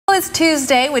it's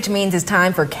Tuesday, which means it's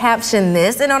time for Caption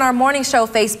This. And on our morning show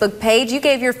Facebook page, you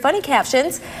gave your funny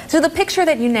captions to the picture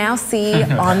that you now see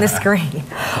on the screen.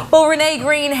 Well, Renee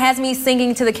Green has me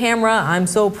singing to the camera, "I'm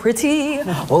so pretty,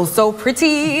 oh so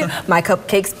pretty, my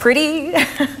cupcake's pretty."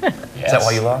 Yes. Is that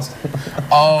why you lost?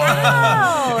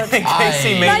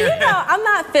 Casey Maynard. Now, you know, I'm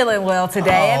not feeling well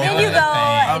today. And then you go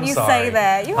and you say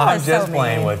that. You I'm just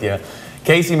playing with you.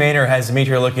 Casey Maynard has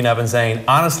Demetria looking up and saying,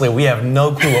 honestly, we have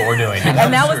no clue what we're doing.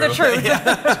 And that was the truth. Yeah,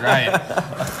 that's right.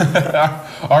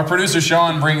 Our producer,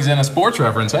 Sean, brings in a sports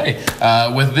reference. Hey,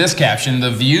 with this caption,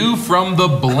 "The view from the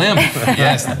blimp."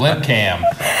 Yes, the blimp cam.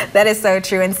 That is so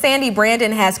true. And Sandy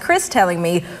Brandon has Chris telling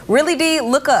me, "Really, D,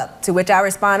 look up." To which I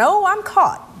respond, "Oh, I'm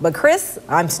caught. But Chris,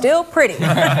 I'm still pretty."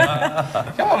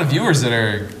 Got a lot of viewers that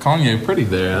are calling you pretty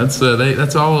there.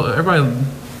 That's all, everybody,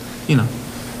 you know.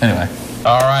 Anyway.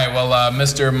 All right, well,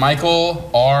 Mr. Michael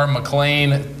R.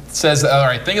 McLean says, all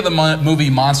right, think of the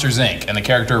movie Monsters, Inc. and the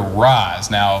character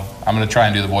Roz. Now, I'm going to try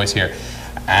and do the voice here.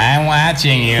 "I'm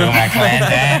watching you,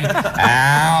 McClinton.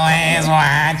 Always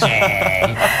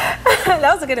watching."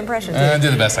 That was a good impression, too. I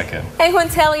did the best I could. And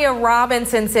Quintelia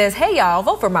Robinson says, "Hey, y'all,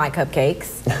 vote for my cupcakes."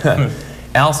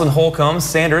 Allison Holcomb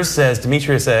Sanders says,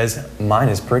 Demetria says, "Mine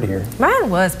is prettier." Mine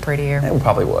was prettier. It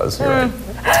probably was. You're right.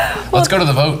 Let's go to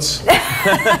the votes.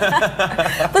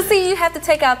 But see, you have to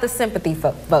take out the sympathy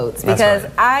votes because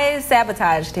I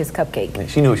sabotaged his cupcake.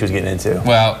 She knew what she was getting into.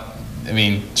 Well, I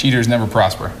mean, cheaters never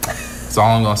prosper. That's all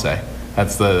I'm going to say.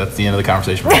 That's the end of the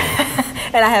conversation.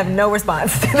 And I have no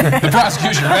response to that. The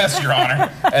prosecution rests, Your Honor.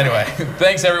 Anyway,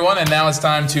 thanks, everyone. And now it's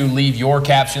time to leave your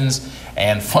captions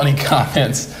and funny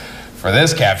comments for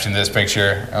this caption, this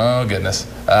picture. Oh, goodness.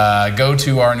 Go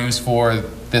to our News 4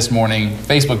 This Morning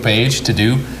Facebook page to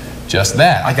do just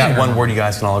that. I got one word you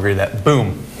guys can all agree to that.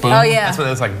 Boom. Boom. Oh, yeah. That's what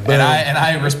it's like. Boom. And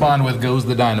I respond with "Goes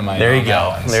the dynamite." There you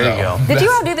go. There you go. Did you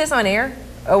all do this on air?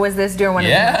 Or was this during one of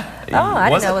Yeah. the... Oh, I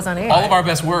didn't know it was on air. All of our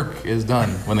best work is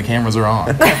done when the cameras are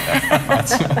on.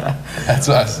 That's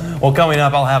us. Well, coming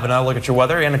up, I'll have another look at your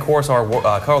weather and, of course, our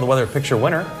Color the Weather picture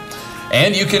winner.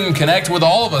 And you can connect with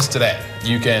all of us today.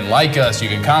 You can like us, you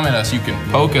can comment us, you can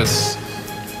poke us.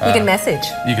 You can message.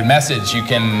 You can message, you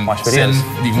can watch videos.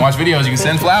 You can watch videos, you can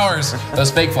send flowers,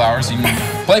 those fake flowers. You can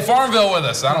play Farmville with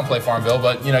us. I don't play Farmville,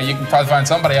 but you know, you can probably find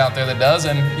somebody out there that does,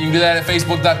 and you can do that at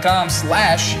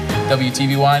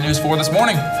facebook.com/WTVY News 4 This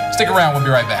Morning. Stick around, we'll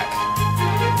be right back.